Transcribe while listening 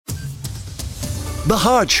The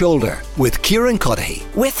Hard Shoulder with Kieran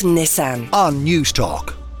with Nissan on News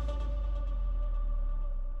Talk.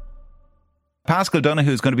 Paschal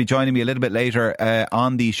Donoghue is going to be joining me a little bit later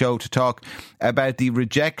on the show to talk about the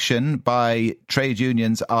rejection by trade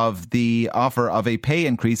unions of the offer of a pay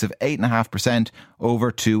increase of 8.5%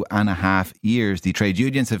 over 2.5 years. The trade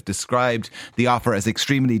unions have described the offer as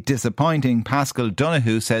extremely disappointing. Paschal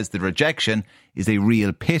Donoghue says the rejection is a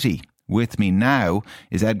real pity. With me now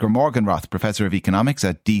is Edgar Morgenroth, Professor of Economics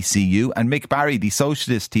at DCU, and Mick Barry, the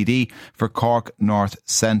Socialist TD for Cork North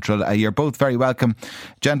Central. You're both very welcome,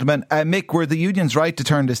 gentlemen. Mick, were the unions right to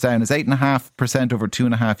turn this down? Is 8.5% over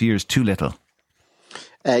 2.5 years too little?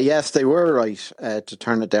 Yes, they were right to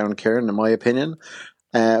turn it down, Kieran, in my opinion,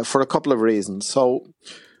 for a couple of reasons. So,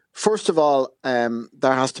 first of all, there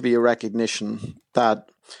has to be a recognition that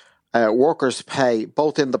workers' pay,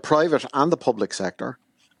 both in the private and the public sector,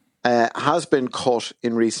 has been cut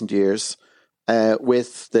in recent years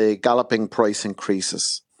with the galloping price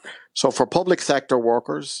increases. So for public sector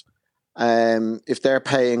workers, if their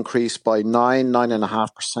pay increased by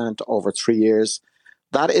 9.5% over 3 years,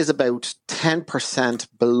 that is about 10%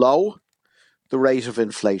 below the rate of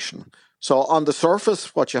inflation. So on the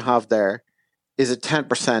surface, what you have there is a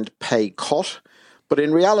 10% pay cut. But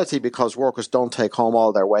in reality, because workers don't take home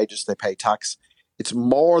all their wages, they pay tax, it's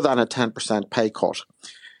more than a 10% pay cut.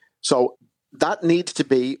 So that needs to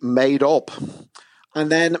be made up.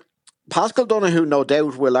 And then Paschal Donoghue no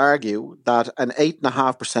doubt will argue that an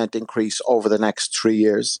 8.5% increase over the next 3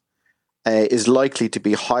 years is likely to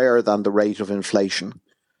be higher than the rate of inflation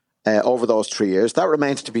over those 3 years. That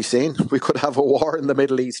remains to be seen. We could have a war in the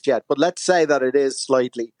Middle East yet, but let's say that it is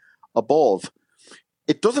slightly above.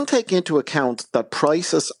 It doesn't take into account that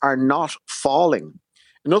prices are not falling.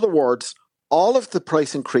 In other words, all of the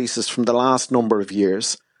price increases from the last number of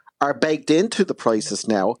years are baked into the prices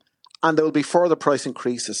now, and there will be further price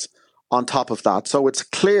increases on top of that. So it's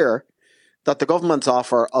clear that the government's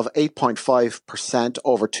offer of 8.5%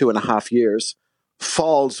 over 2.5 years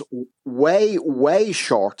falls way, way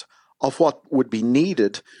short of what would be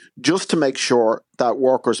needed just to make sure that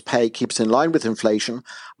workers' pay keeps in line with inflation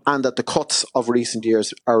and that the cuts of recent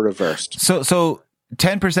years are reversed. So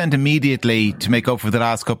 10% immediately to make up for the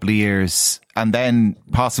last couple of years, and then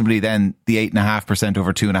possibly then the 8.5%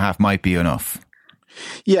 over 2.5 might be enough.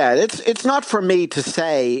 Yeah, it's not for me to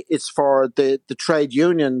say. It's for the trade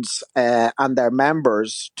unions and their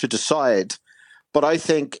members to decide. But I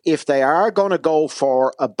think if they are going to go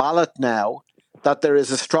for a ballot now, that there is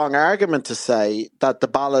a strong argument to say that the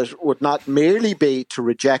ballot would not merely be to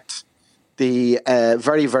reject the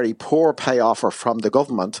very, very poor pay offer from the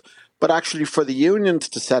government, but actually for the unions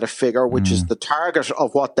to set a figure which is the target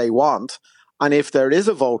of what they want. And if there is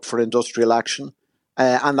a vote for industrial action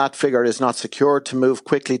and that figure is not secured, to move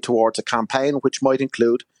quickly towards a campaign which might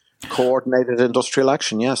include coordinated industrial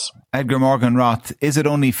action, yes. Edgar Morgenroth, is it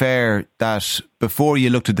only fair that before you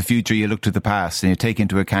look to the future, you look to the past and you take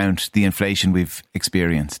into account the inflation we've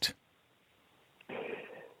experienced?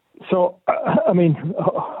 So, I mean,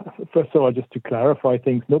 first of all, just to clarify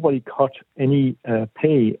things, nobody cut any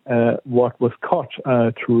pay. What was cut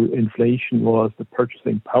through inflation was the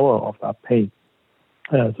purchasing power of that pay.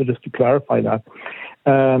 So just to clarify that.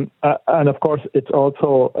 And of course, it's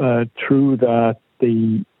also true that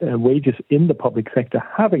the wages in the public sector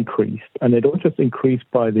have increased, and they don't just increase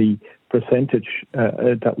by the percentage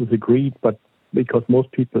that was agreed, but because most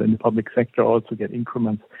people in the public sector also get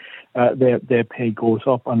increments, their pay goes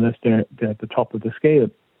up unless they're at the top of the scale.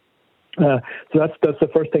 So that's the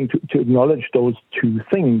first thing to acknowledge those two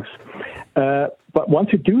things. But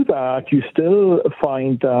once you do that, you still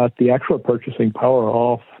find that the actual purchasing power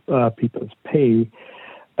of people's pay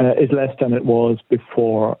is less than it was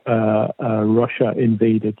before Russia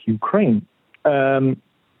invaded Ukraine. I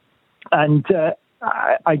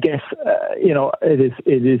guess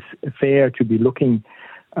it is fair to be looking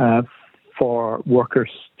for workers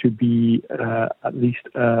to be at least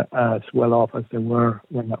as well off as they were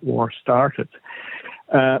when that war started.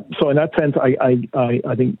 So in that sense, I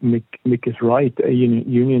think Mick is right.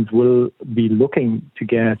 Unions will be looking to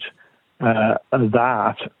get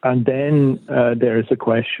that, and then there is a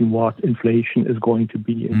question what inflation is going to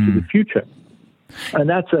be into the future. And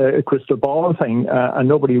that's a crystal ball thing, and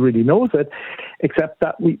nobody really knows it, except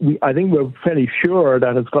that I think we're fairly sure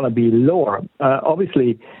that it's going to be lower.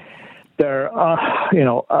 Obviously, there are,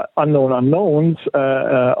 unknown unknowns.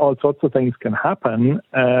 All sorts of things can happen,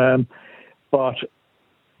 but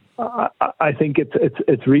I think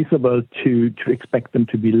it's reasonable to expect them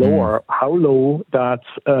to be lower. How low? That's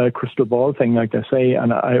a crystal ball thing, like I say,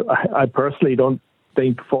 and I personally don't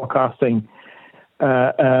think forecasting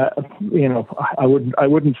I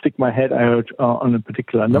wouldn't stick my head out on a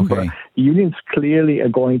particular number. Okay. The unions clearly are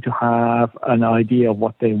going to have an idea of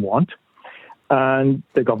what they want, and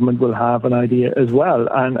the government will have an idea as well.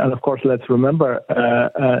 And of course, let's remember,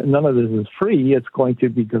 none of this is free. It's going to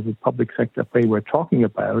be because of public sector pay we're talking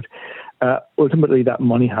about. Ultimately, that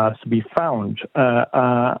money has to be found,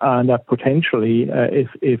 and that potentially,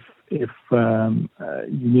 if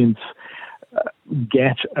unions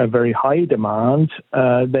get a very high demand,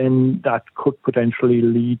 then that could potentially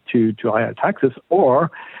lead to higher taxes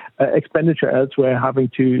or expenditure elsewhere having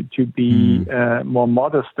to be more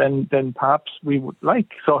modest than perhaps we would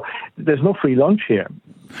like. So there's no free lunch here.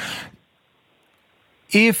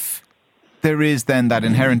 If there is then that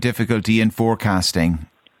inherent difficulty in forecasting,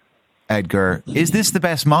 Edgar, is this the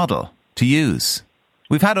best model to use?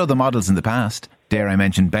 We've had other models in the past. Dare I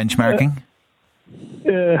mention benchmarking?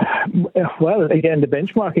 Well, again, the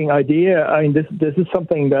benchmarking idea, I mean, this is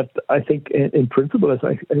something that I think in principle is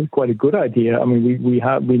quite a good idea. I mean,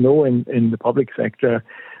 we know in the public sector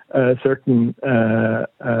certain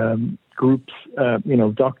groups,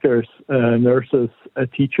 doctors, nurses,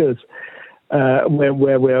 teachers, where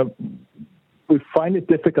we find it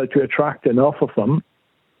difficult to attract enough of them.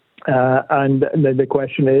 And then the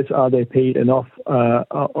question is, are they paid enough, or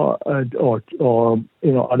are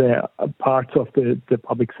there parts of the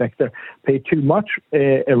public sector paid too much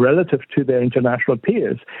relative to their international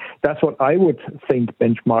peers? That's what I would think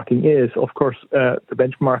benchmarking is. Of course, the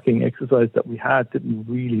benchmarking exercise that we had didn't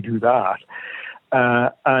really do that,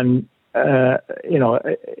 again,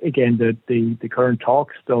 the current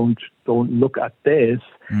talks don't look at this.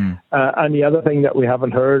 And the other thing that we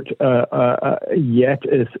haven't heard yet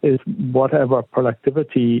is whatever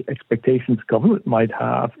productivity expectations government might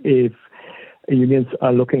have. If unions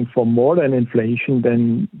are looking for more than inflation,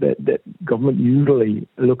 then the government usually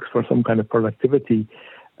looks for some kind of productivity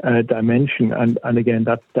dimension, and again,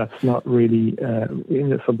 that's not really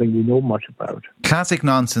something we know much about. Classic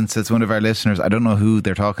nonsense, says one of our listeners. I don't know who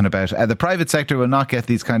they're talking about. The private sector will not get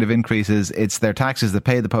these kind of increases. It's their taxes that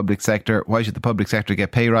pay the public sector. Why should the public sector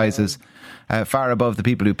get pay rises far above the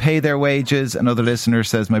people who pay their wages? Another listener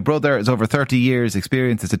says, my brother is over 30 years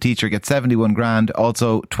experience as a teacher, gets 71 grand,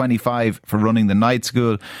 also 25 for running the night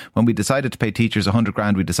school. When we decided to pay teachers 100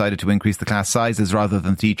 grand, we decided to increase the class sizes rather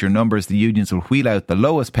than teacher numbers. The unions will wheel out the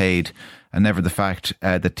lowest paid and never the fact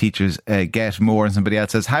that teachers get more. And somebody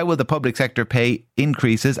else says, how will the public sector pay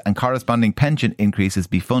increases and corresponding pension increases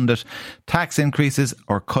be funded? Tax increases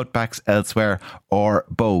or cutbacks elsewhere, or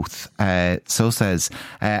both? So says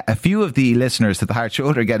a few of the listeners to the Hard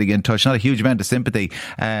Shoulder getting in touch. Not a huge amount of sympathy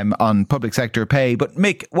on public sector pay. But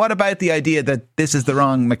Mick, what about the idea that this is the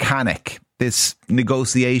wrong mechanic, this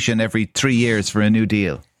negotiation every 3 years for a new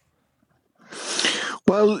deal?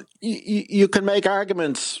 Well, you can make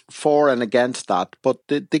arguments for and against that, but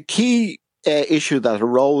the key issue that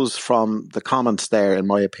arose from the comments there, in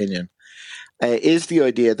my opinion, is the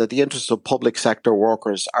idea that the interests of public sector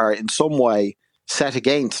workers are in some way set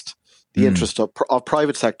against the interest of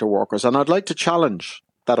private sector workers. And I'd like to challenge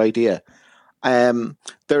that idea.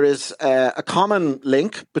 There is a common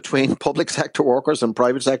link between public sector workers and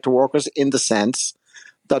private sector workers in the sense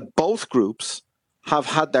that both groups have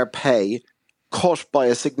had their pay cut by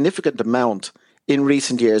a significant amount in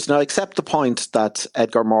recent years. Now, I accept the point that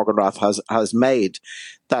Edgar Morgenroth has made,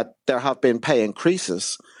 that there have been pay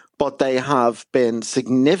increases, but they have been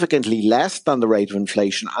significantly less than the rate of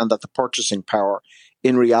inflation, and that the purchasing power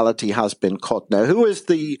in reality has been cut. Now, who is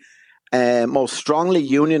the most strongly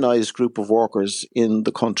unionised group of workers in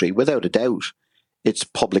the country? Without a doubt, it's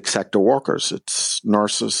public sector workers. It's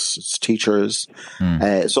nurses, it's teachers,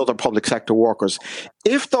 it's other public sector workers.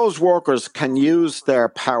 If those workers can use their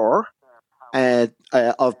power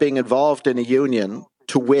of being involved in a union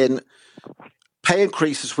to win pay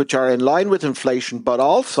increases which are in line with inflation, but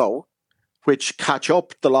also which catch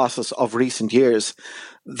up the losses of recent years,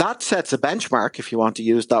 that sets a benchmark, if you want to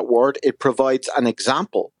use that word. It provides an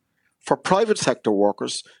example for private sector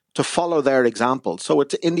workers to follow their example. So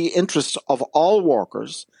it's in the interest of all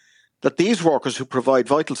workers that these workers who provide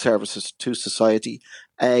vital services to society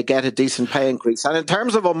get a decent pay increase. And in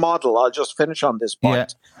terms of a model, I'll just finish on this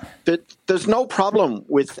point. Yeah. There's no problem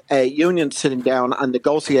with a union sitting down and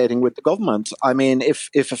negotiating with the government. I mean, if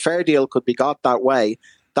a fair deal could be got that way,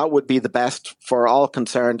 that would be the best for all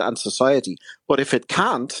concerned and society. But if it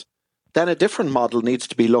can't, then a different model needs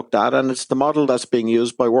to be looked at, and it's the model that's being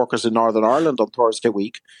used by workers in Northern Ireland on Thursday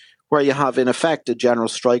week, where you have in effect a general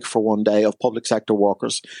strike for one day of public sector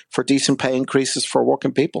workers for decent pay increases for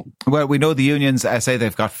working people. Well, we know the unions say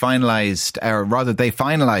they've got finalised, or rather they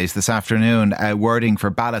finalised this afternoon, wording for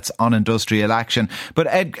ballots on industrial action. But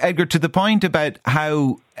Edgar, to the point about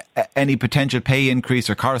how any potential pay increase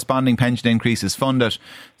or corresponding pension increase is funded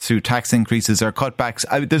through tax increases or cutbacks,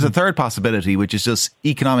 there's a third possibility, which is just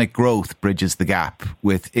economic growth bridges the gap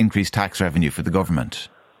with increased tax revenue for the government.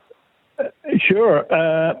 Sure,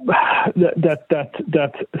 that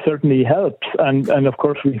certainly helps, and of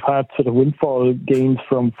course we've had sort of windfall gains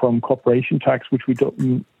from corporation tax, which we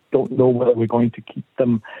don't know whether we're going to keep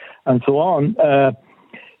them, and so on.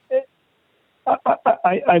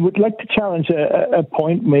 I would like to challenge a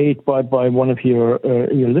point made by one of your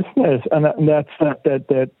listeners, and that's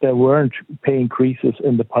that there weren't pay increases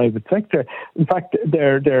in the private sector. In fact,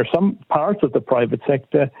 there are some parts of the private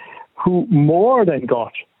sector who more than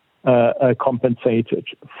got compensated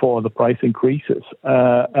for the price increases.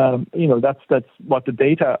 That's what the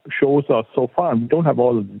data shows us so far. We don't have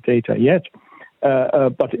all of the data yet.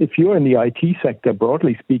 But if you're in the IT sector,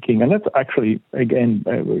 broadly speaking, and that's actually, again,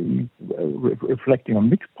 reflecting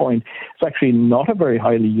on Mick's point, it's actually not a very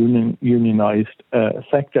highly unionized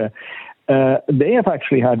sector. They have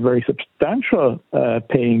actually had very substantial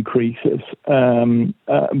pay increases,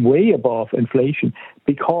 way above inflation,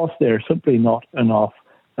 because there are simply not enough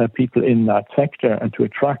people in that sector, and to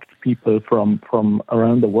attract people from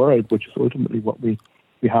around the world, which is ultimately what we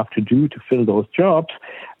have to do to fill those jobs,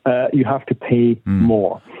 you have to pay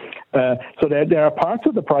more. So there are parts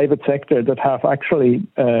of the private sector that have actually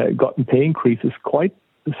gotten pay increases quite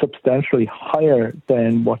substantially higher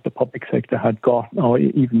than what the public sector had gotten, or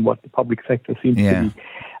even what the public sector seems to be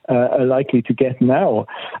likely to get now.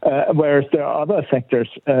 Whereas there are other sectors,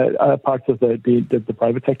 parts of the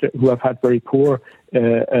private sector, who have had very poor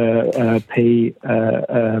pay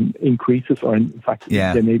increases, or in fact,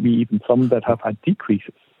 there may be even some that have had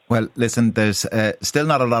decreases. Well, listen, there's still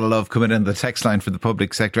not a lot of love coming in the text line for the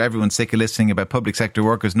public sector. Everyone's sick of listening about public sector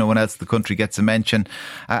workers. No one else in the country gets a mention.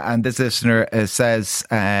 And this listener says,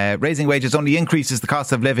 raising wages only increases the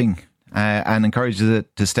cost of living and encourages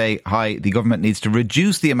it to stay high. The government needs to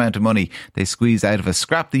reduce the amount of money they squeeze out of us,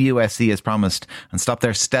 scrap the USC as promised, and stop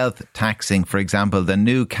their stealth taxing. For example, the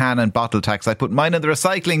new can and bottle tax. I put mine in the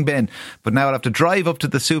recycling bin, but now I'll have to drive up to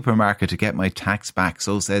the supermarket to get my tax back.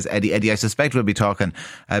 So says Eddie. Eddie, I suspect we'll be talking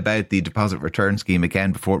about the deposit return scheme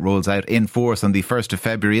again before it rolls out in force on the 1st of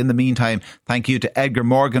February. In the meantime, thank you to Edgar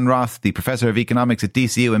Morgenroth, the Professor of Economics at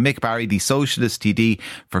DCU, and Mick Barry, the Socialist TD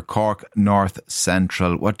for Cork North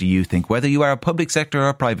Central. What do you think? Whether you are a public sector or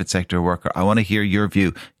a private sector worker, I want to hear your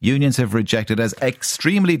view. Unions have rejected as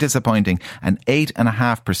extremely disappointing an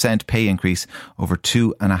 8.5% pay increase over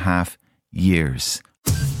 2.5 years.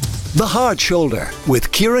 The Hard Shoulder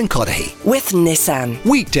with Kieran with Nissan.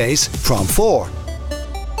 Weekdays from 4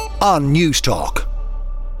 on News Talk.